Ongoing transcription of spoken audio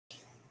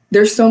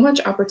there's so much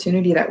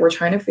opportunity that we're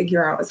trying to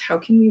figure out is how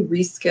can we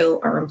reskill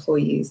our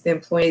employees, the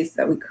employees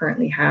that we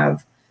currently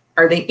have.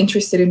 Are they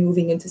interested in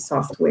moving into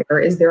software?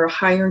 Is there a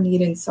higher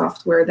need in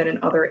software than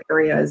in other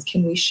areas?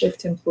 Can we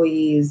shift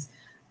employees?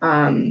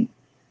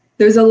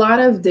 There's a lot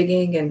of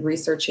digging and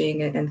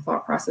researching and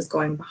thought process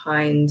going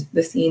behind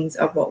the scenes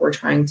of what we're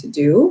trying to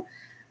do,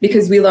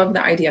 because we love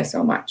the idea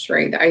so much,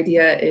 right? The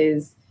idea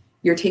is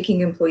you're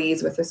taking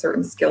employees with a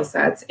certain skill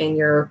sets and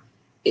you're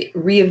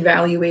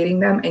reevaluating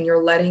them and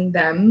you're letting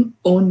them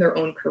own their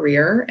own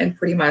career. And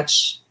pretty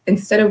much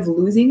instead of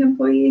losing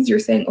employees, you're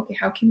saying, okay,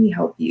 how can we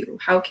help you?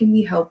 How can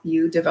we help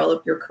you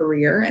develop your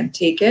career and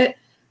take it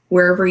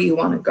wherever you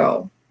want to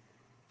go?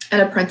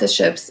 And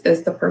apprenticeships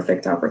is the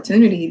perfect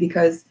opportunity,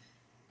 because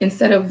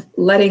instead of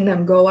letting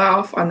them go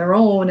off on their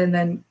own and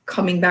then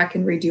coming back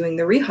and redoing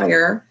the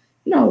rehire,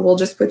 no, we'll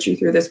just put you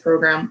through this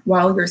program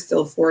while you're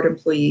still Ford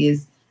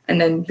employees.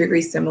 And then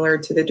very similar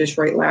to the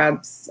Detroit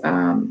Labs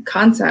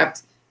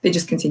concept, they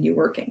just continue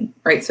working,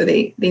 right? So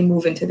they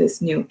move into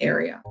this new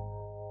area.